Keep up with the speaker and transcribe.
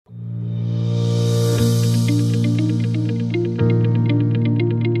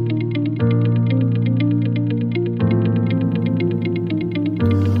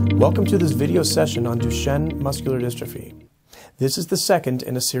Welcome to this video session on Duchenne muscular dystrophy. This is the second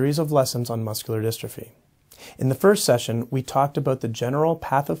in a series of lessons on muscular dystrophy. In the first session, we talked about the general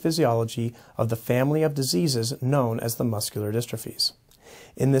pathophysiology of the family of diseases known as the muscular dystrophies.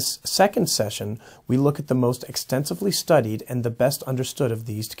 In this second session, we look at the most extensively studied and the best understood of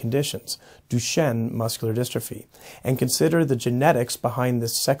these conditions, Duchenne muscular dystrophy, and consider the genetics behind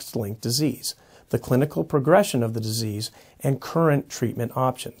this sex-linked disease, the clinical progression of the disease, and current treatment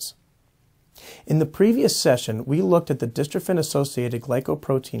options. In the previous session, we looked at the dystrophin-associated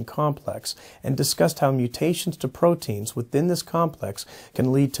glycoprotein complex and discussed how mutations to proteins within this complex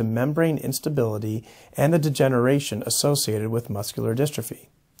can lead to membrane instability and the degeneration associated with muscular dystrophy.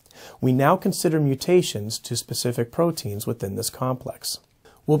 We now consider mutations to specific proteins within this complex.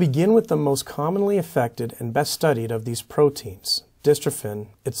 We'll begin with the most commonly affected and best studied of these proteins, dystrophin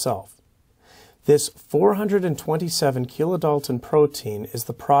itself. This 427 kilodalton protein is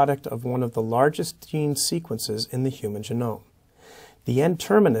the product of one of the largest gene sequences in the human genome. The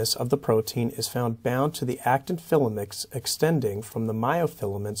N-terminus of the protein is found bound to the actin filaments extending from the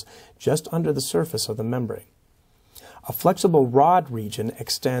myofilaments just under the surface of the membrane. A flexible rod region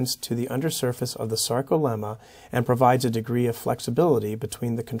extends to the undersurface of the sarcolemma and provides a degree of flexibility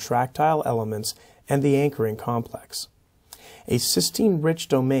between the contractile elements and the anchoring complex. A cysteine-rich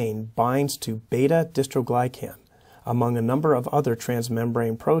domain binds to beta-dystroglycan, among a number of other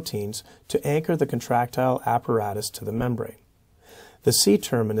transmembrane proteins, to anchor the contractile apparatus to the membrane. The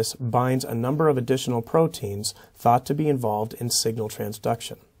C-terminus binds a number of additional proteins thought to be involved in signal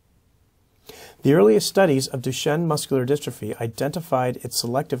transduction. The earliest studies of Duchenne muscular dystrophy identified its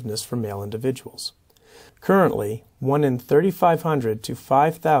selectiveness for male individuals. Currently, 1 in 3,500 to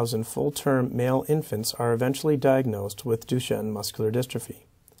 5,000 full-term male infants are eventually diagnosed with Duchenne muscular dystrophy.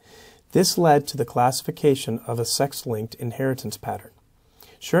 This led to the classification of a sex-linked inheritance pattern.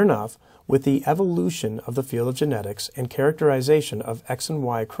 Sure enough, with the evolution of the field of genetics and characterization of X and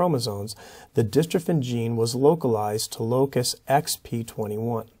Y chromosomes, the dystrophin gene was localized to locus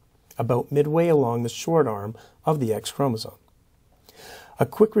XP21, about midway along the short arm of the X chromosome. A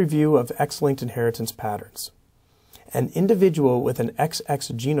quick review of X-linked inheritance patterns. An individual with an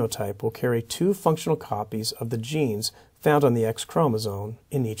XX genotype will carry 2 functional copies of the genes found on the X chromosome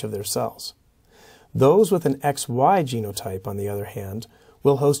in each of their cells. Those with an XY genotype, on the other hand,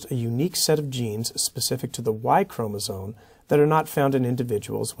 will host a unique set of genes specific to the Y chromosome that are not found in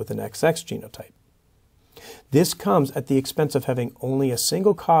individuals with an XX genotype. This comes at the expense of having only a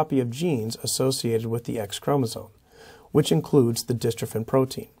single copy of genes associated with the X chromosome, which includes the dystrophin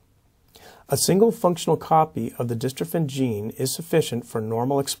protein. A single functional copy of the dystrophin gene is sufficient for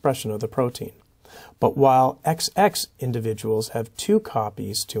normal expression of the protein. But while XX individuals have 2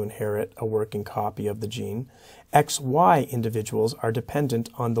 copies to inherit a working copy of the gene, XY individuals are dependent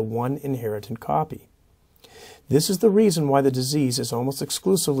on the one inherited copy. This is the reason why the disease is almost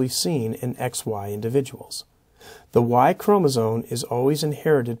exclusively seen in XY individuals. The Y chromosome is always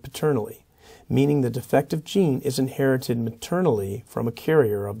inherited paternally, meaning the defective gene is inherited maternally from a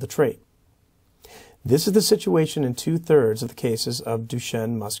carrier of the trait. This is the situation in 2/3 of the cases of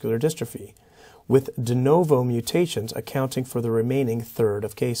Duchenne muscular dystrophy, with de novo mutations accounting for the remaining third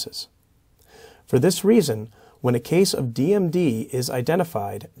of cases. For this reason, when a case of DMD is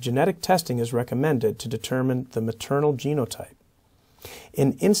identified, genetic testing is recommended to determine the maternal genotype.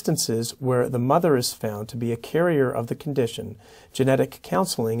 In instances where the mother is found to be a carrier of the condition, genetic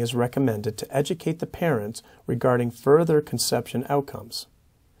counseling is recommended to educate the parents regarding further conception outcomes.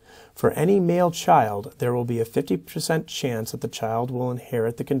 For any male child, there will be a 50% chance that the child will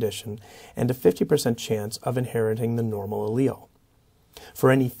inherit the condition and a 50% chance of inheriting the normal allele. For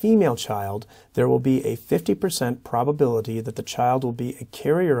any female child, there will be a 50% probability that the child will be a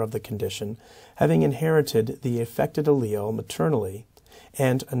carrier of the condition, having inherited the affected allele maternally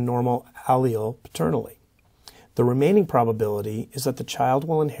and a normal allele paternally. The remaining probability is that the child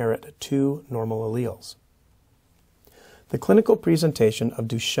will inherit 2 normal alleles. The clinical presentation of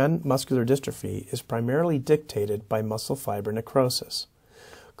Duchenne muscular dystrophy is primarily dictated by muscle fiber necrosis.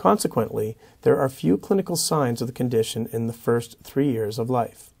 Consequently, there are few clinical signs of the condition in the first 3 years of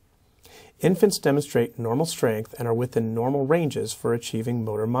life. Infants demonstrate normal strength and are within normal ranges for achieving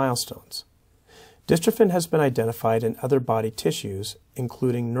motor milestones. Dystrophin has been identified in other body tissues,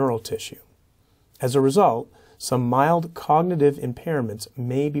 including neural tissue. As a result, some mild cognitive impairments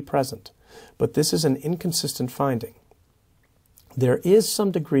may be present, but this is an inconsistent finding. There is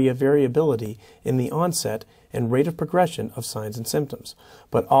some degree of variability in the onset and rate of progression of signs and symptoms,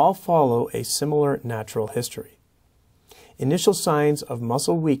 but all follow a similar natural history. Initial signs of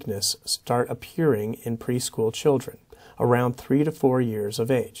muscle weakness start appearing in preschool children, around 3 to 4 years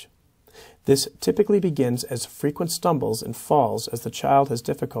of age. This typically begins as frequent stumbles and falls as the child has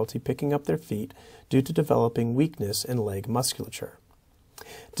difficulty picking up their feet due to developing weakness in leg musculature.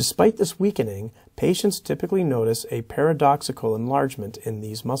 Despite this weakening, patients typically notice a paradoxical enlargement in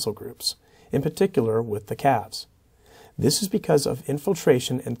these muscle groups, in particular with the calves. This is because of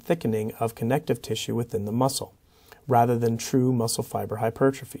infiltration and thickening of connective tissue within the muscle, rather than true muscle fiber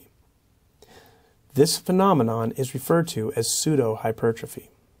hypertrophy. This phenomenon is referred to as pseudo-hypertrophy.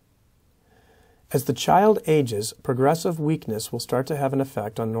 As the child ages, progressive weakness will start to have an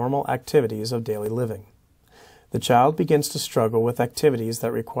effect on normal activities of daily living. The child begins to struggle with activities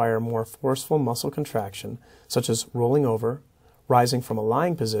that require more forceful muscle contraction, such as rolling over, rising from a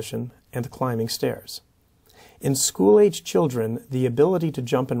lying position, and climbing stairs. In school-age children, the ability to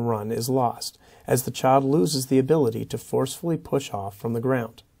jump and run is lost, as the child loses the ability to forcefully push off from the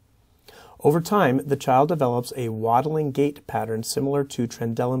ground. Over time, the child develops a waddling gait pattern similar to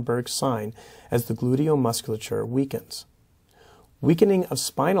Trendelenburg's sign as the gluteal musculature weakens. Weakening of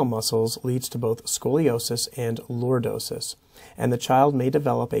spinal muscles leads to both scoliosis and lordosis, and the child may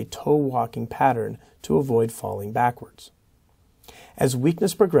develop a toe-walking pattern to avoid falling backwards. As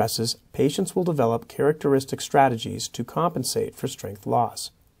weakness progresses, patients will develop characteristic strategies to compensate for strength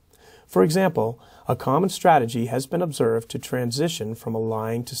loss. For example, a common strategy has been observed to transition from a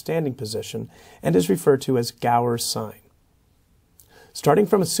lying to standing position and is referred to as Gower's sign. Starting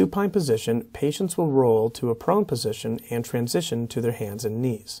from a supine position, patients will roll to a prone position and transition to their hands and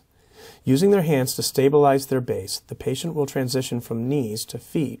knees. Using their hands to stabilize their base, the patient will transition from knees to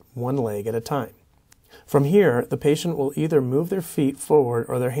feet, one leg at a time. From here, the patient will either move their feet forward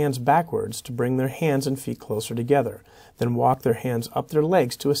or their hands backwards to bring their hands and feet closer together, then walk their hands up their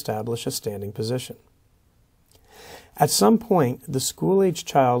legs to establish a standing position. At some point, the school-age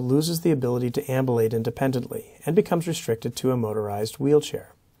child loses the ability to ambulate independently and becomes restricted to a motorized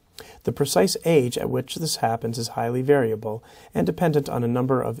wheelchair. The precise age at which this happens is highly variable and dependent on a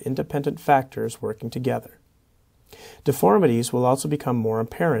number of independent factors working together. Deformities will also become more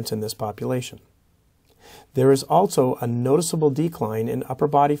apparent in this population. There is also a noticeable decline in upper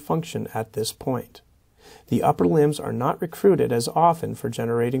body function at this point. The upper limbs are not recruited as often for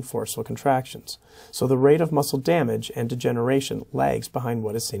generating forceful contractions, so the rate of muscle damage and degeneration lags behind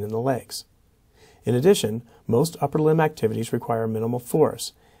what is seen in the legs. In addition, most upper limb activities require minimal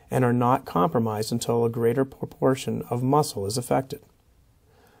force and are not compromised until a greater proportion of muscle is affected.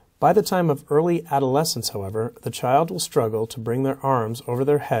 By the time of early adolescence, however, the child will struggle to bring their arms over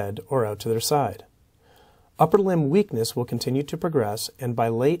their head or out to their side. Upper limb weakness will continue to progress, and by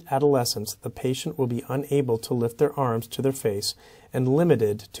late adolescence, the patient will be unable to lift their arms to their face and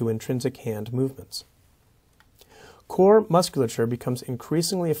limited to intrinsic hand movements. Core musculature becomes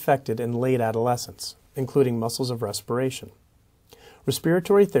increasingly affected in late adolescence, including muscles of respiration.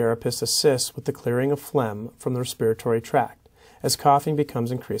 Respiratory therapists assist with the clearing of phlegm from the respiratory tract, as coughing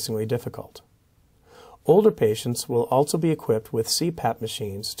becomes increasingly difficult. Older patients will also be equipped with CPAP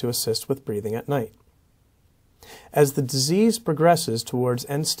machines to assist with breathing at night. As the disease progresses towards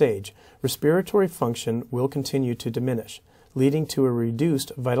end stage, respiratory function will continue to diminish, leading to a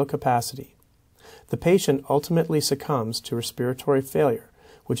reduced vital capacity. The patient ultimately succumbs to respiratory failure,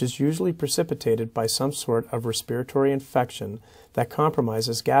 which is usually precipitated by some sort of respiratory infection that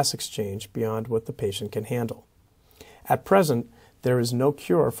compromises gas exchange beyond what the patient can handle. At present, there is no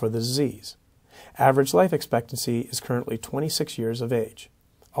cure for the disease. Average life expectancy is currently 26 years of age,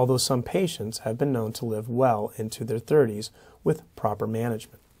 although some patients have been known to live well into their 30s with proper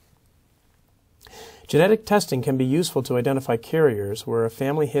management. Genetic testing can be useful to identify carriers where a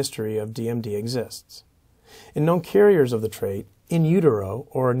family history of DMD exists. In known carriers of the trait, in utero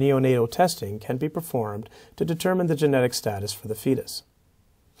or neonatal testing can be performed to determine the genetic status for the fetus.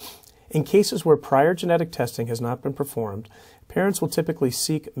 In cases where prior genetic testing has not been performed, parents will typically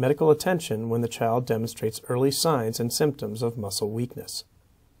seek medical attention when the child demonstrates early signs and symptoms of muscle weakness.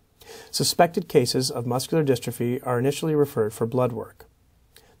 Suspected cases of muscular dystrophy are initially referred for blood work.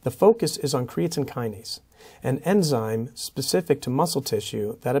 The focus is on creatine kinase, an enzyme specific to muscle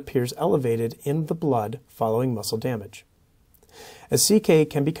tissue that appears elevated in the blood following muscle damage. As CK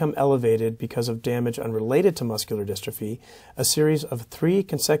can become elevated because of damage unrelated to muscular dystrophy, a series of 3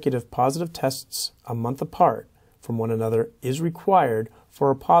 consecutive positive tests a month apart from one another is required for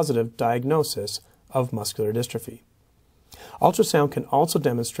a positive diagnosis of muscular dystrophy. Ultrasound can also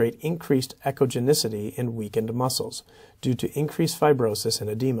demonstrate increased echogenicity in weakened muscles due to increased fibrosis and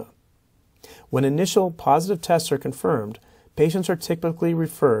edema. When initial positive tests are confirmed, patients are typically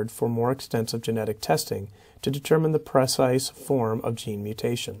referred for more extensive genetic testing to determine the precise form of gene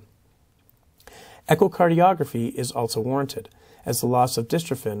mutation. Echocardiography is also warranted, as the loss of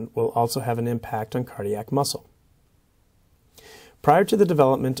dystrophin will also have an impact on cardiac muscle. Prior to the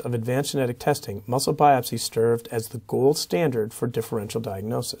development of advanced genetic testing, muscle biopsy served as the gold standard for differential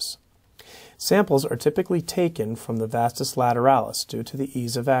diagnosis. Samples are typically taken from the vastus lateralis due to the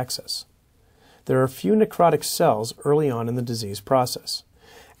ease of access. There are few necrotic cells early on in the disease process.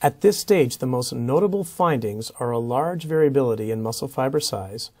 At this stage, the most notable findings are a large variability in muscle fiber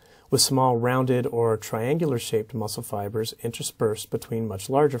size, with small rounded or triangular-shaped muscle fibers interspersed between much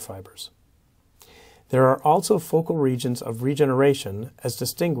larger fibers. There are also focal regions of regeneration as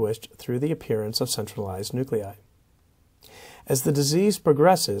distinguished through the appearance of centralized nuclei. As the disease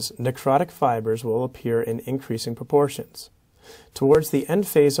progresses, necrotic fibers will appear in increasing proportions. Towards the end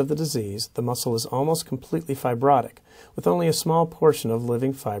phase of the disease, the muscle is almost completely fibrotic, with only a small portion of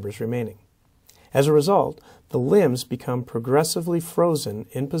living fibers remaining. As a result, the limbs become progressively frozen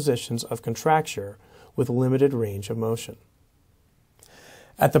in positions of contracture with limited range of motion.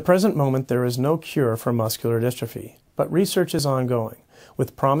 At the present moment, there is no cure for muscular dystrophy, but research is ongoing,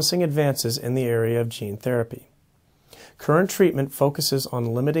 with promising advances in the area of gene therapy. Current treatment focuses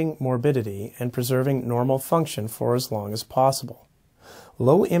on limiting morbidity and preserving normal function for as long as possible.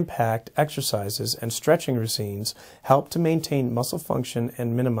 Low-impact exercises and stretching routines help to maintain muscle function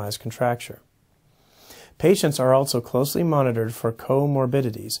and minimize contracture. Patients are also closely monitored for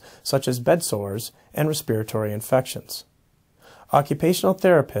comorbidities such as bed sores and respiratory infections. Occupational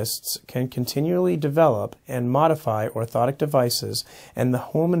therapists can continually develop and modify orthotic devices and the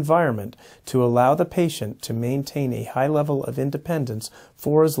home environment to allow the patient to maintain a high level of independence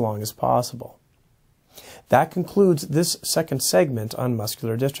for as long as possible. That concludes this second segment on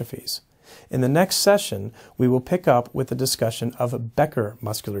muscular dystrophies. In the next session, we will pick up with a discussion of Becker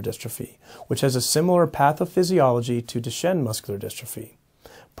muscular dystrophy, which has a similar pathophysiology to Duchenne muscular dystrophy,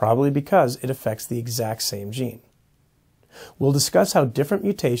 probably because it affects the exact same gene. We'll discuss how different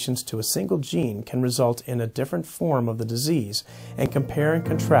mutations to a single gene can result in a different form of the disease and compare and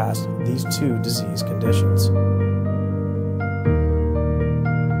contrast these two disease conditions.